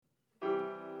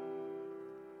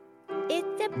It's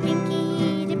the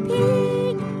Pinky the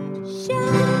Pig Show.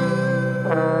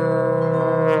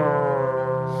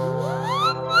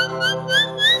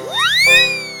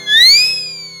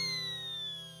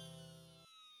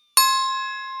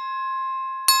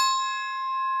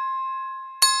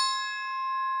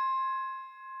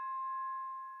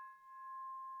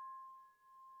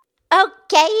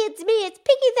 Okay, it's me. It's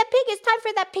Pinky the Pig. It's time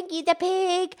for the Pinky the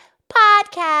Pig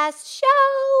podcast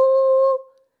show.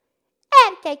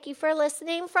 And thank you for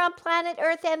listening from planet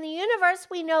Earth and the universe.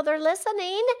 We know they're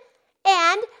listening.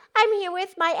 And I'm here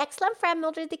with my excellent friend,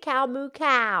 Mildred the Cow Moo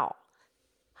Cow.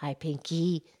 Hi,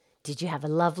 Pinky. Did you have a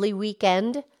lovely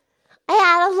weekend? I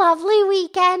had a lovely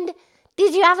weekend.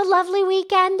 Did you have a lovely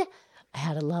weekend? I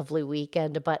had a lovely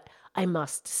weekend, but I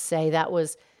must say that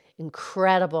was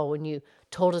incredible when you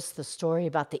told us the story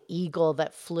about the eagle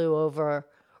that flew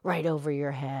right over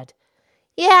your head.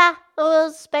 Yeah, it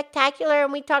was spectacular,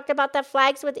 and we talked about the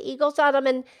flags with the eagles on them,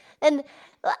 and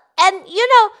you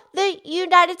know, the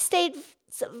United States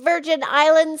Virgin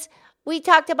Islands, we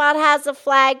talked about has a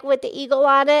flag with the eagle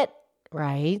on it.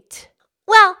 Right.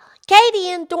 Well, Katie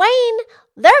and Dwayne,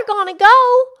 they're going to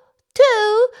go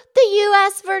to the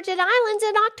U.S. Virgin Islands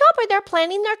in October. They're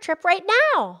planning their trip right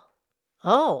now.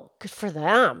 Oh, good for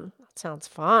them. That sounds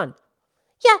fun.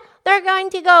 Yeah, they're going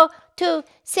to go to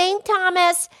St.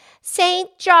 Thomas,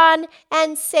 St. John,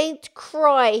 and St.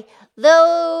 Croix.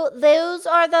 Those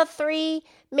are the three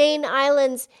main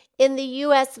islands in the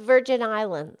U.S. Virgin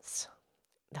Islands.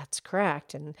 That's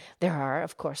correct. And there are,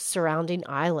 of course, surrounding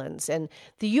islands. And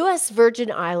the U.S.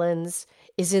 Virgin Islands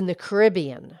is in the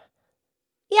Caribbean.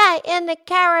 Yeah, in the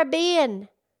Caribbean.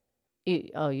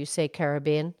 You say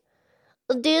Caribbean?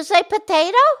 Do you say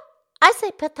potato? I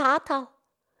say potato.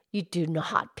 You do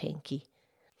not, Pinky.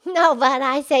 No, but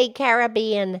I say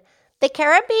Caribbean. The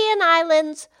Caribbean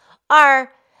islands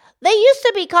they used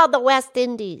to be called the West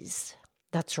Indies.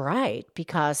 That's right,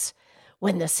 because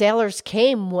when the sailors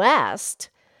came west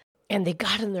and they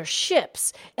got in their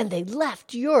ships and they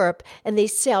left Europe and they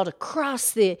sailed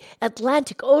across the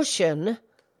Atlantic Ocean,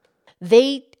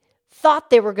 they thought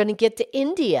they were going to get to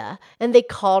India and they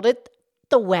called it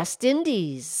the West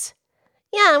Indies.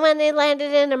 Yeah, when they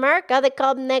landed in America, they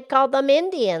called them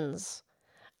Indians.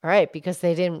 All right, because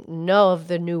they didn't know of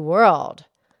the New World.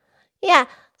 Yeah,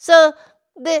 so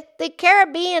the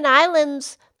Caribbean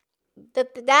islands,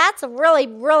 that's a really,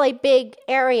 really big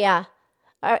area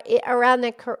around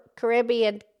the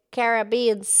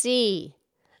Caribbean Sea.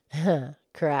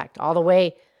 Correct. All the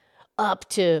way up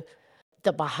to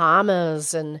the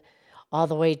Bahamas and all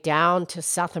the way down to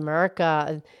South America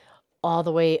and all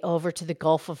the way over to the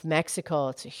Gulf of Mexico.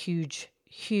 It's a huge,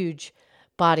 huge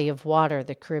body of water,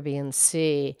 the Caribbean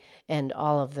Sea, and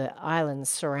all of the islands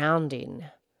surrounding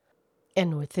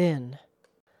and within.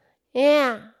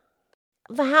 Yeah.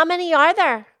 But how many are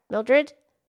there, Mildred?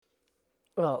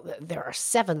 Well, there are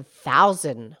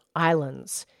 7,000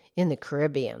 islands in the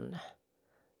Caribbean.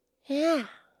 Yeah.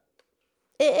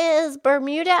 Is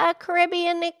Bermuda a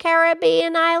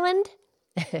Caribbean island?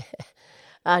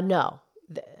 No.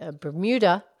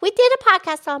 Bermuda. We did a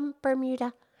podcast on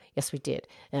Bermuda. Yes, we did.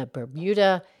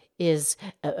 Bermuda is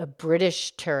a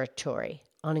British territory,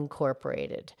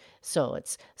 unincorporated. So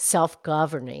it's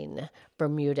self-governing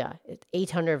Bermuda. It's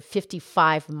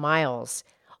 855 miles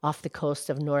off the coast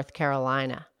of North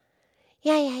Carolina.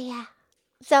 Yeah.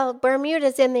 So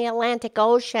Bermuda's in the Atlantic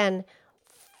Ocean,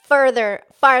 farther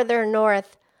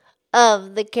north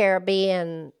of the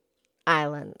Caribbean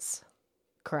islands.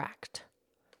 Correct.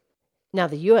 Now,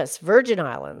 the U.S. Virgin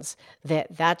Islands,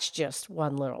 that's just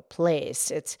one little place.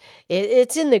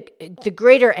 It's in the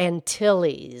Greater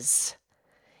Antilles.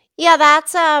 Yeah,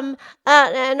 that's an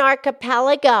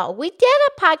archipelago. We did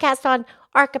a podcast on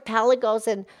archipelagos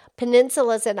and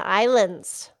peninsulas and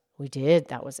islands. We did.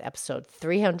 That was episode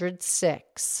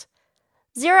 306.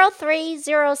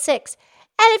 0306.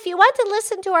 And if you want to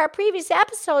listen to our previous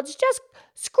episodes, just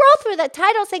scroll through the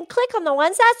titles and click on the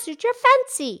ones that suit your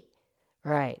fancy.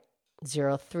 Right.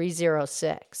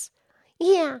 0306.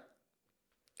 Yeah.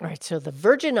 All right, so the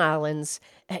Virgin Islands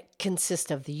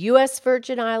consist of the U.S.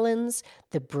 Virgin Islands,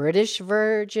 the British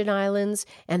Virgin Islands,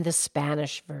 and the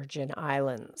Spanish Virgin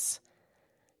Islands.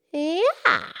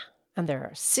 Yeah. And there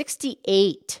are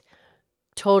 68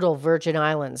 total Virgin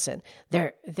Islands, and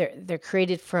they're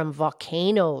created from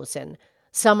volcanoes, and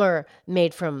some are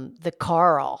made from the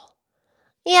coral.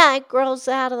 Yeah, it grows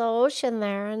out of the ocean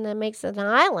there, and it makes an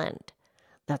island.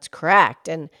 That's correct.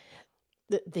 And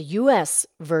the U.S.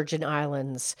 Virgin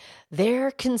Islands,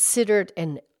 they're considered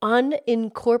an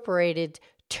unincorporated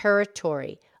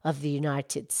territory of the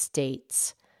United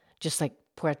States, just like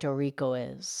Puerto Rico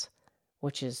is.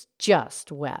 which is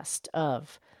just west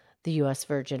of the U.S.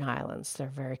 Virgin Islands. They're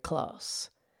very close.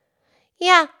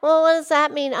 Yeah, well, what does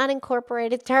that mean,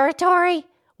 unincorporated territory?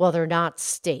 Well, they're not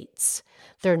states.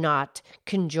 They're not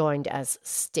conjoined as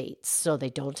states, so they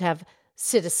don't have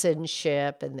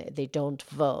citizenship and they don't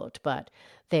vote, but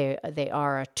they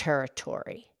are a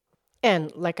territory.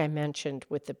 And like I mentioned,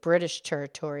 with the British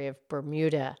territory of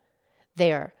Bermuda,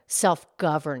 they are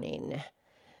self-governing.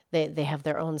 They have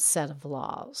their own set of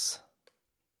laws.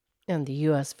 And the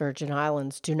U.S. Virgin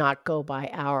Islands do not go by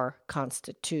our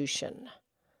Constitution.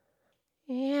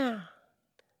 Yeah.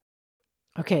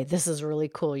 Okay, this is really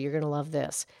cool. You're going to love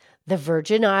this. The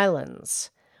Virgin Islands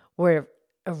were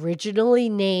originally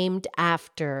named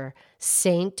after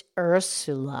Saint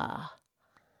Ursula.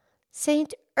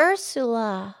 Saint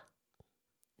Ursula.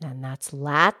 And that's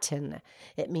Latin.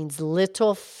 It means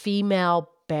little female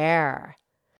bear.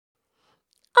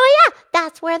 Oh, yeah,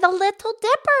 that's where the Little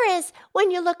Dipper is.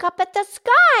 When you look up at the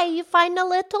sky, you find the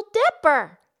Little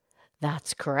Dipper.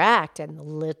 That's correct. And the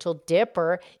Little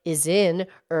Dipper is in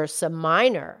Ursa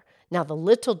Minor. Now, the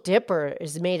Little Dipper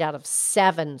is made out of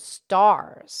 7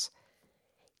 stars.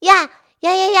 Yeah.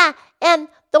 And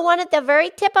the one at the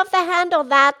very tip of the handle,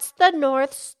 that's the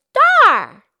North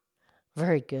Star.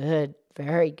 Very good,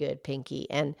 Pinky.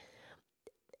 And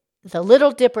the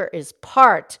Little Dipper is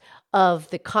part of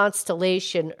the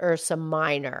constellation Ursa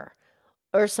Minor.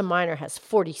 Ursa Minor has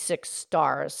 46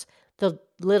 stars. The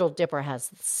Little Dipper has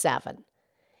 7.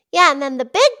 Yeah, and then the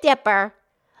Big Dipper,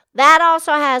 that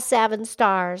also has 7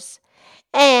 stars.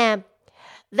 And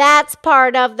that's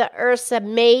part of the Ursa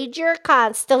Major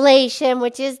constellation,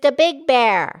 which is the Big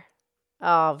Bear.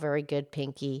 Oh, very good,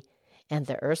 Pinky. And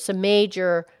the Ursa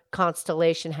Major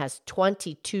constellation has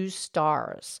 22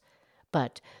 stars,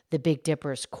 but the Big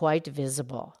Dipper is quite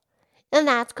visible. And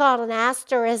that's called an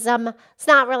asterism. It's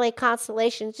not really a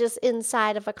constellation, it's just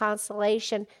inside of a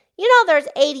constellation. You know there's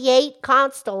 88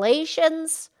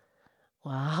 constellations?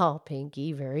 Wow,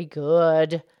 Pinky, very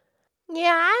good.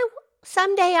 Yeah,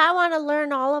 someday I want to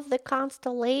learn all of the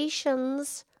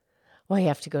constellations. Well, you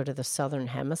have to go to the southern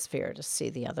hemisphere to see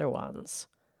the other ones.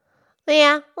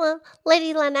 Yeah, well,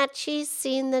 Lady Lynette, she's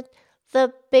seen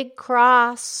the big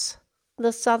cross,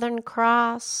 the Southern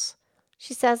Cross.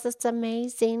 She says it's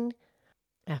amazing.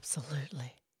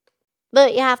 Absolutely.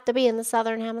 But you have to be in the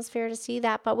southern hemisphere to see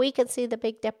that. But we can see the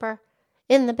Big Dipper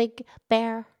in the Big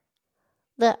Bear,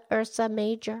 the Ursa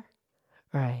Major.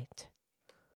 Right.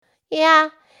 Yeah,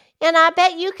 and I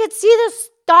bet you could see the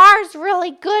stars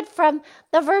really good from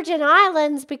the Virgin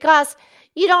Islands because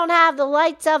you don't have the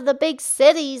lights of the big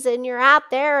cities and you're out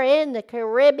there in the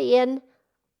Caribbean.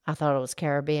 I thought it was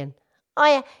Caribbean. Oh,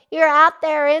 yeah, you're out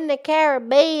there in the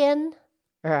Caribbean.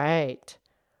 Right.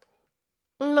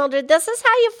 Mildred, this is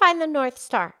how you find the North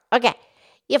Star. Okay,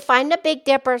 you find the Big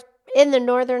Dipper in the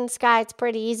northern sky. It's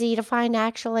pretty easy to find,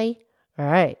 actually. All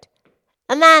right.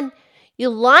 And then you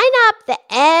line up the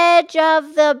edge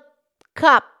of the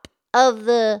cup of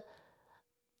the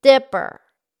Dipper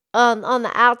on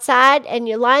the outside, and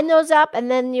you line those up, and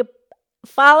then you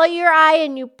follow your eye,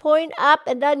 and you point up,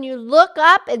 and then you look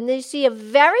up, and you see a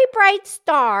very bright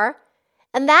star,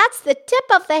 and that's the tip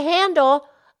of the handle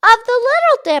of the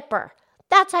Little Dipper.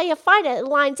 That's how you find it. It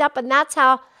lines up, and that's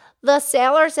how the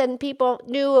sailors and people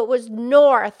knew it was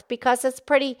north, because it's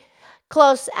pretty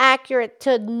close, accurate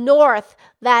to north,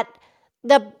 that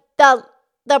the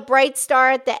bright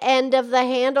star at the end of the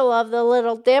handle of the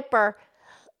Little Dipper,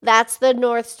 that's the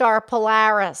North Star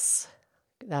Polaris.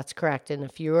 That's correct. And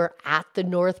if you're at the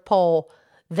North Pole,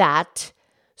 that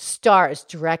star is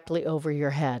directly over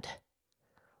your head.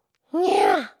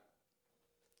 Yeah.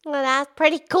 Well, that's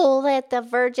pretty cool that the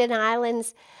Virgin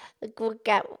Islands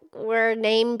were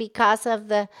named because of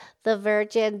the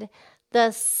Virgin,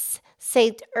 the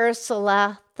Saint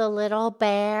Ursula, the little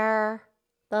bear,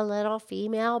 the little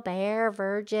female bear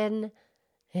virgin.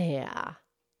 Yeah.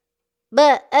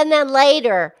 And then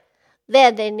later,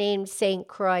 then they named St.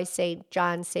 Croix, St.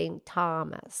 John, St.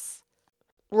 Thomas.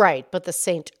 Right, but the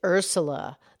St.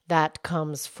 Ursula, that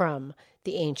comes from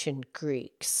the ancient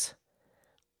Greeks.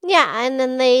 Yeah, and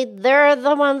then they're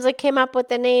the ones that came up with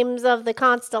the names of the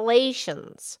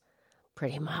constellations.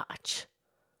 Pretty much.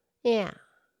 Yeah.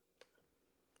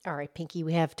 All right, Pinky,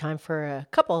 we have time for a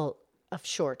couple of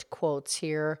short quotes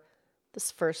here.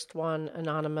 This first one,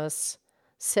 anonymous,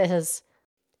 says,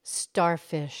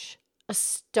 "Starfish, a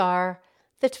star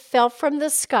that fell from the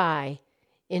sky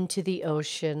into the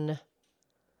ocean."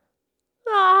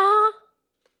 Ah.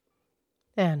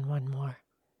 And one more.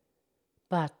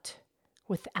 "But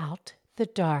without the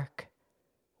dark,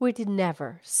 we'd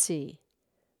never see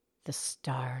the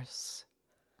stars."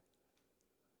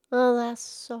 Oh, that's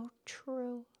so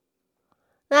true.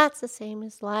 That's the same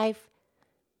as life.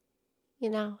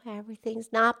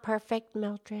 Everything's not perfect,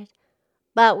 Mildred.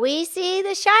 But we see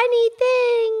the shiny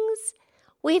things.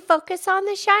 We focus on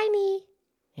the shiny.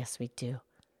 Yes, we do.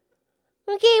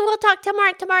 Okay, we'll talk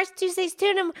tomorrow. Tomorrow's Tuesday's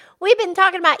Tune. And we've been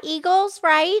talking about eagles,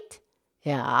 right?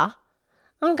 Yeah.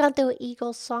 I'm going to do an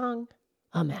eagle song.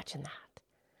 Imagine that.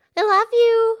 I love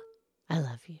you. I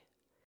love you.